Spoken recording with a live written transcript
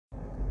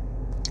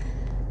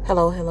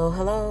Hello, hello,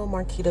 hello.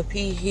 Marquita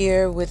P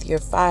here with your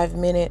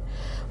 5-minute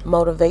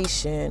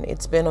motivation.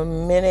 It's been a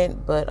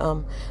minute, but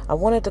I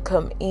wanted to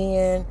come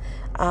in.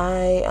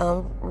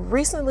 I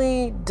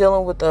recently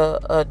dealing with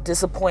a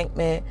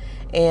disappointment,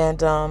 and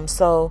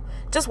so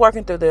just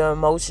working through the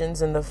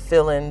emotions and the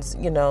feelings,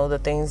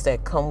 the things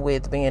that come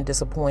with being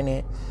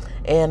disappointed.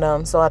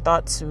 And so I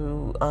thought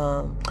to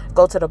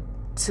go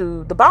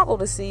to the Bible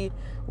to see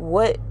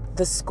what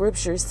the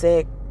scripture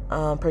said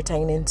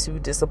pertaining to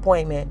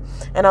disappointment.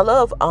 And I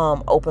love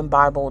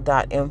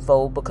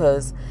openbible.info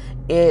because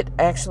it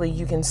actually,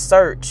 you can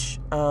search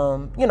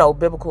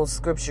biblical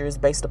scriptures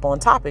based upon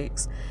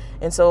topics.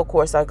 And so of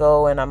course I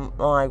go and I'm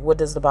like, what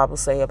does the Bible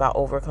say about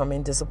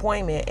overcoming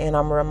disappointment? And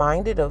I'm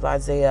reminded of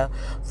Isaiah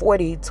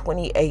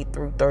 40:28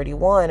 through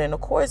 31. And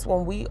of course,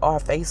 when we are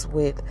faced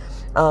with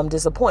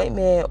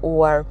disappointment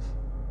or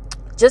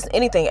just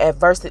anything,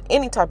 adversity,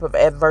 any type of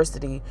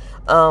adversity,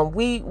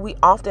 we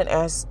often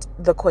ask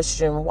the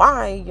question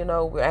why.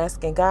 We're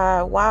asking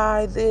God,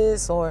 why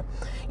this, or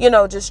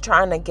just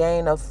trying to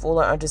gain a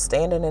fuller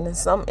understanding. And in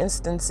some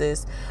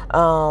instances,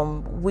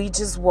 we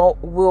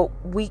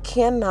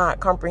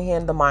cannot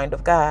comprehend the mind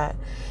of God.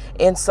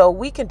 And so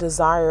we can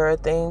desire a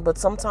thing, but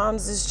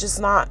sometimes it's just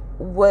not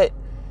what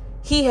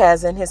He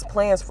has in His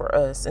plans for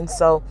us. And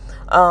so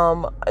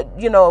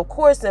of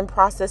course, in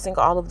processing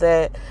all of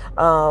that,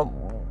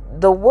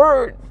 the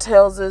word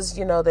tells us,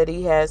 that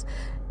He has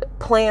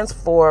plans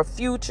for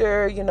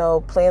future,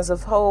 plans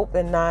of hope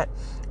and not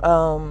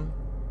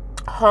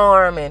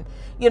harm. And,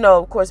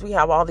 of course, we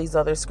have all these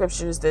other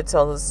scriptures that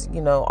tell us,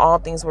 all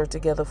things work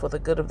together for the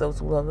good of those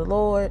who love the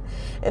Lord.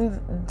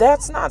 And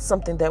that's not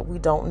something that we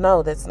don't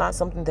know. That's not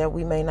something that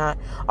we may not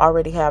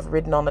already have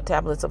written on the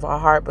tablets of our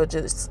heart, but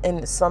just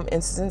in some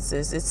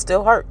instances, it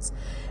still hurts.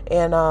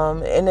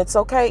 And it's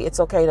okay. It's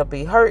okay to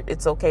be hurt.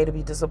 It's okay to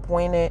be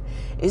disappointed.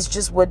 It's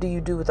just, what do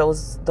you do with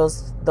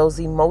those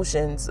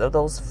emotions or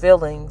those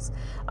feelings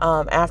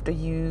after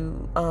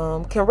you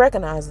can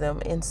recognize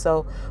them? And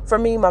so for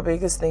me, my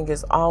biggest thing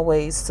is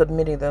always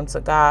submitting them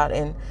to God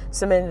and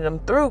submitting them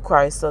through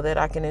Christ so that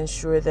I can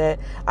ensure that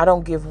I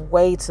don't give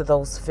way to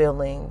those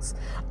feelings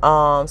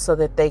so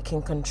that they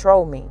can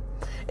control me.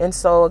 And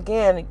so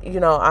again,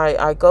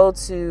 I go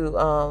to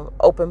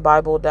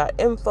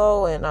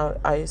openbible.info and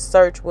I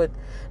search what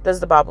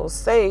does the Bible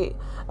say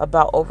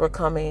about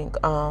overcoming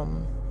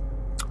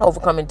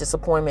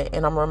disappointment.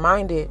 And I'm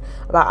reminded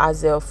about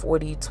Isaiah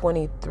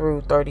 40:20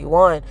 through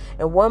 31.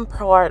 And one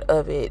part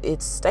of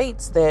it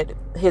states that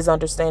His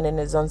understanding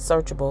is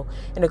unsearchable.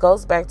 And it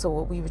goes back to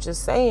what we were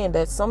just saying,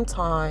 that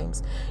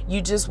sometimes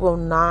you just will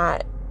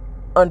not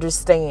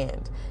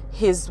understand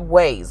His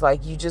ways.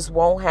 Like, you just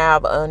won't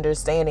have an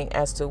understanding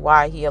as to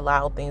why He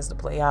allowed things to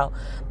play out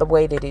the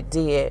way that it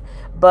did.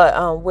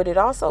 But what it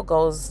also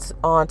goes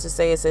on to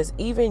say, it says,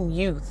 even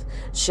youth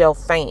shall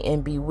faint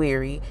and be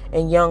weary,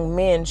 and young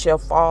men shall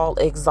fall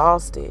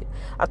exhausted.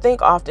 I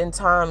think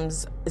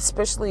oftentimes,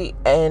 especially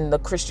in the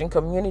Christian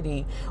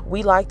community,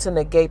 we like to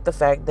negate the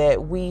fact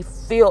that we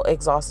feel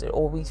exhausted,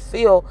 or we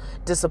feel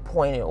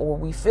disappointed, or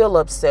we feel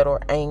upset or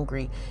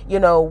angry.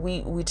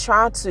 We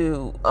try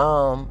to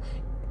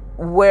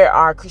wear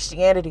our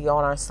Christianity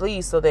on our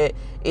sleeves so that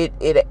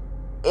it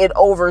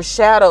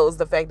overshadows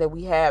the fact that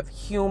we have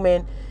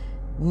human,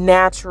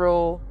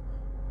 natural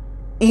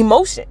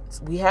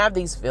emotions. We have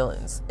these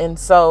feelings. And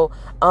so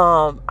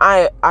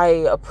I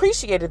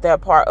appreciated that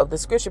part of the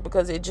scripture,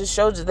 because it just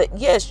shows you that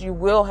yes, you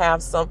will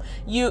have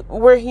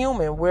we're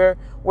human, we're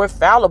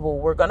fallible,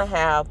 we're gonna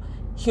have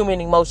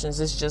human emotions.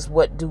 It's just,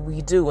 what do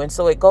we do? And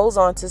so it goes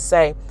on to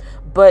say,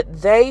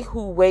 but they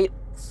who wait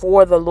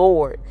for the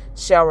Lord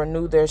shall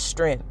renew their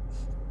strength.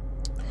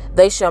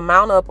 They shall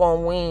mount up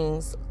on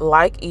wings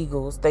like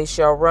eagles. They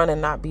shall run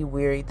and not be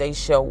weary. They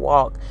shall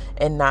walk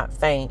and not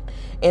faint.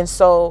 And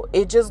so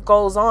it just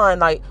goes on.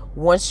 Like,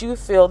 once you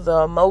feel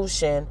the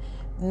emotion,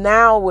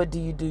 now what do?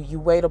 You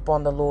wait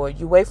upon the Lord.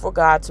 You wait for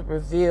God to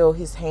reveal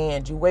His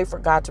hand. You wait for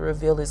God to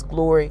reveal His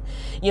glory.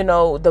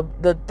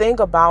 The thing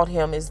about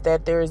Him is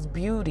that there is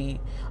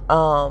beauty.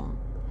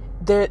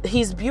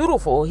 He's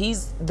beautiful.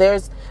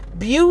 There's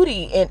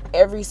beauty in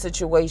every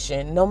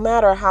situation. No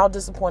matter how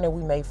disappointed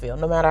we may feel,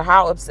 no matter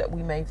how upset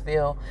we may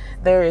feel,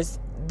 there's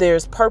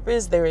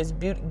purpose, there is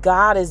beauty.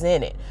 God is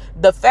in it.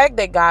 The fact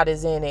that God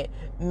is in it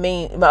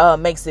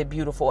makes it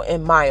beautiful,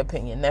 in my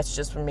opinion. That's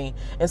just for me.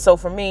 And so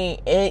for me,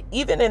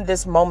 even in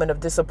this moment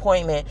of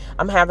disappointment,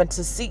 I'm having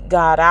to seek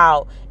God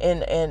out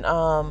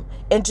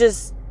and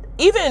just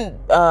even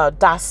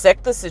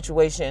dissect the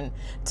situation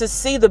to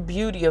see the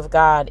beauty of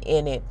God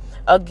in it.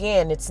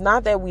 Again, it's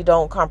not that we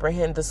don't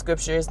comprehend the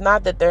scripture. It's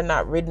not that they're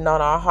not written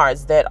on our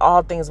hearts, that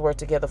all things work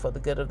together for the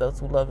good of those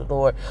who love the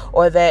Lord,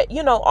 or that,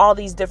 all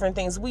these different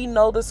things. We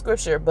know the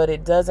scripture, but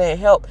it doesn't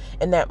help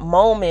in that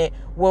moment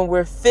when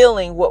we're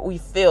feeling what we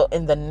feel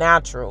in the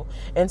natural.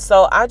 And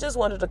so I just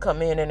wanted to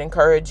come in and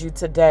encourage you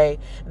today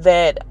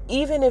that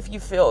even if you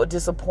feel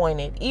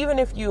disappointed, even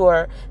if you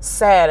are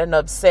sad and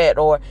upset,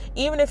 or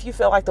even if you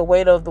feel like the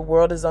weight of the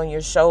world is on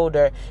your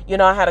shoulder.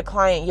 I had a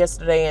client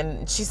yesterday,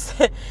 and she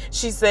said,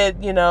 she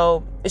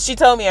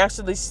told me,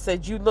 actually, she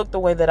said, "You look the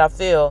way that I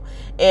feel."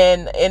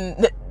 And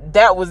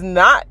that was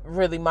not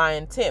really my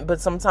intent,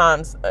 but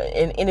sometimes,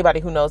 and anybody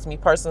who knows me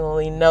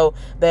personally know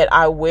that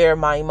I wear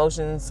my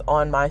emotions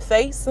on my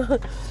face.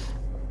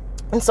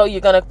 And so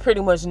you're going to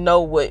pretty much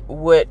know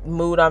what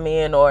mood I'm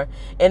in,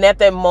 and at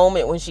that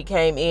moment when she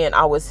came in,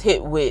 I was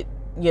hit with,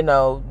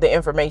 the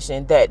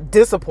information that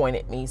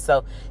disappointed me.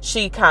 So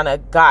she kind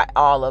of got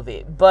all of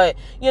it. But,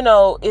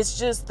 it's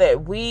just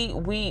that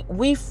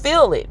we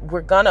feel it.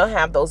 We're going to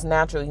have those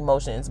natural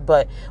emotions.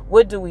 But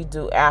what do we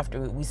do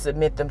after we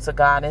submit them to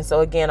God? And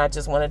so, again, I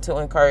just wanted to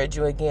encourage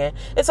you again.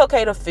 It's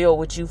okay to feel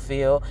what you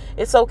feel.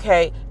 It's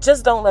okay.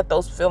 Just don't let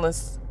those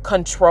feelings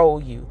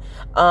control you.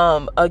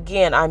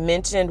 Again, I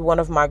mentioned one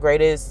of my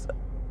greatest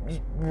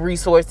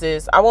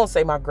resources. I won't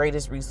say my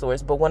greatest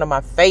resource, but one of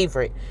my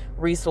favorite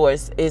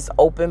resource is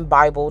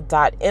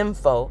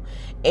openbible.info.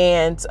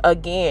 And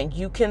again,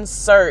 you can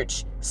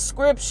search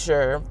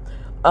scripture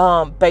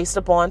based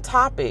upon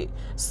topic.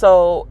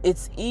 So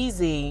it's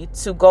easy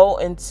to go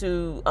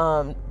into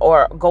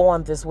or go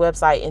on this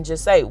website and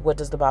just say, what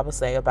does the Bible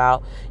say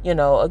about,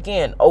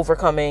 again,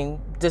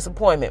 overcoming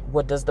disappointment?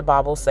 What does the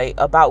Bible say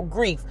about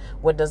grief?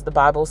 What does the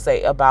Bible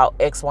say about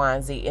X, Y,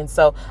 and Z? And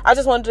so I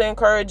just wanted to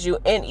encourage you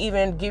and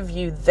even give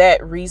you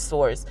that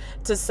resource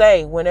to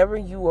say, whenever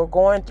you are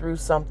going through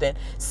something,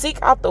 seek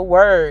out the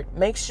word.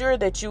 Make sure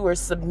that you are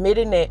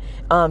submitting it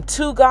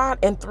to God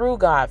and through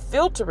God.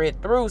 Filter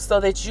it through so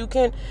that you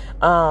can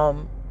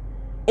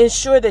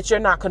ensure that you're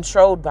not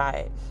controlled by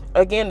it.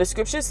 Again, the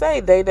scriptures say,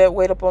 they that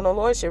wait upon the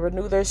Lord shall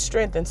renew their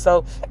strength. And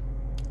so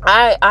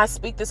I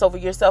speak this over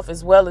yourself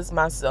as well as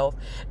myself,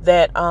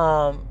 that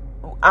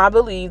I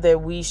believe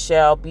that we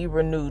shall be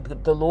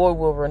renewed. The Lord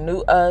will renew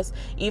us,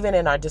 even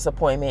in our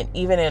disappointment,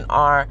 even in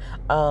our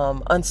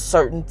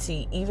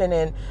uncertainty, even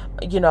in,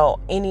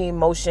 any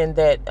emotion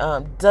that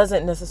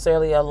doesn't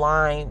necessarily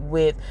align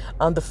with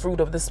the fruit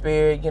of the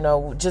Spirit,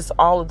 just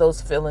all of those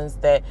feelings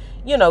that,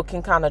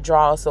 can kind of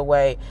draw us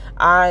away.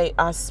 I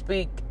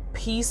speak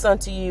peace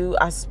unto you.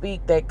 I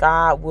speak that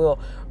God will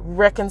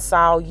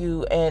reconcile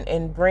you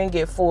and bring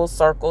it full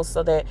circle,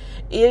 so that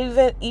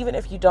even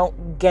if you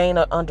don't gain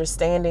an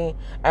understanding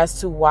as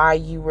to why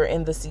you were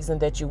in the season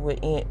that you were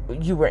in, but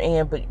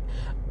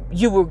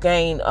you will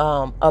gain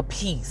a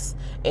peace,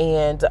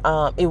 and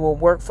it will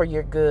work for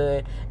your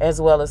good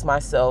as well as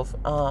myself.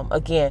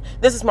 Again,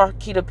 this is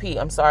Marquita P.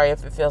 I'm sorry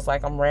if it feels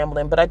like I'm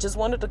rambling, but I just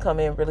wanted to come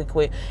in really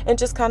quick and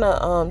just kind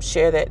of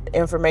share that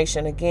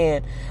information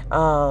again.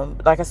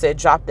 Like I said,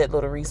 drop that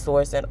little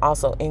resource, and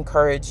also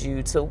encourage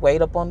you to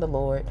wait upon the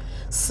Lord.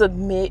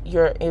 Submit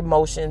your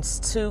emotions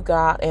to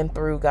God and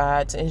through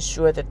God to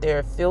ensure that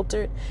they're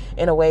filtered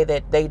in a way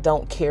that they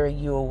don't carry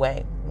you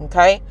away.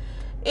 Okay?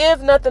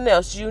 If nothing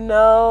else,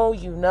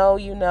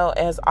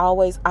 as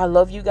always, I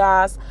love you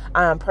guys.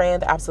 I am praying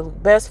the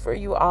absolute best for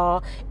you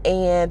all.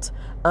 And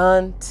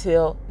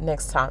until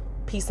next time,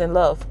 peace and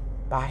love.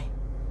 Bye.